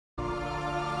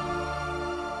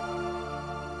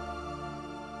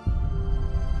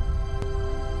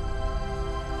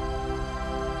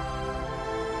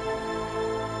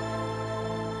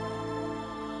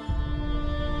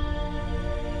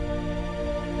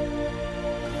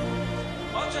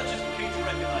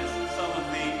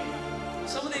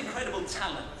incredible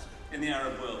talent in the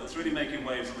Arab world that's really making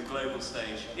waves on the global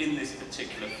stage in this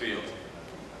particular field.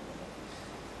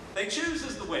 They choose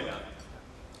as the winner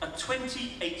a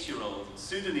 28-year-old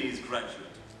Sudanese graduate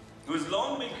who has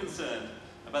long been concerned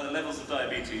about the levels of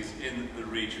diabetes in the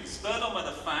region. Spurred on by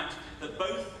the fact that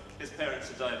both his parents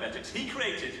are diabetics, he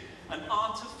created an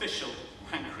artificial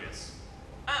pancreas.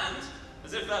 And,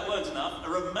 as if that weren't enough, a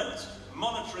remote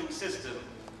monitoring system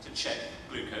to check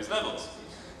glucose levels.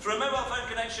 Through a mobile phone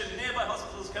connection, nearby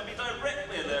hospitals can be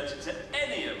directly alerted to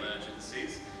any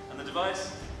emergencies, and the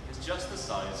device is just the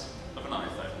size of an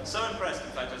iPhone. So impressed,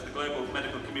 in fact, has the global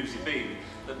medical community been,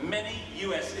 that many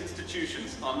US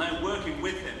institutions are now working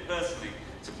with him personally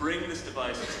to bring this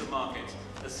device to the market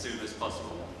as soon as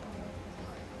possible.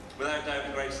 Without doubt,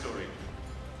 a great story,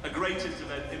 a great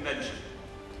invention,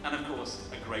 and of course,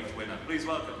 a great winner. Please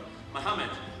welcome Mohamed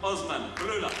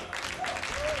Baloola.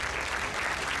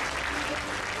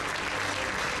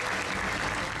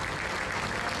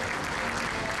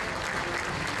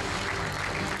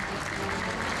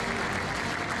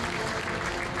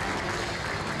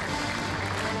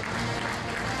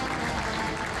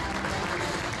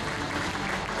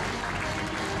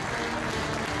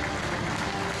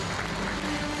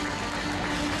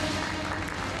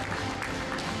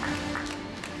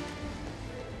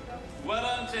 Well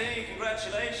done to you,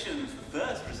 congratulations, the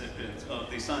first recipient of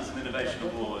the Science and Innovation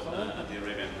Award at the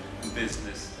Arabian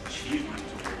Business Achievement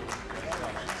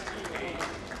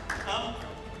Award.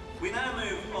 We now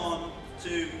move on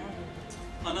to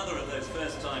another of those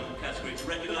first-time categories to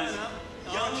recognise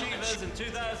young achievers in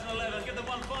 2011. Give them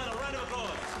one final round of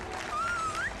applause.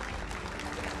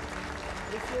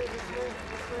 This way.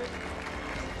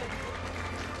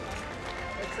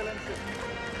 Excellent.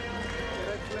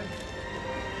 Excellent.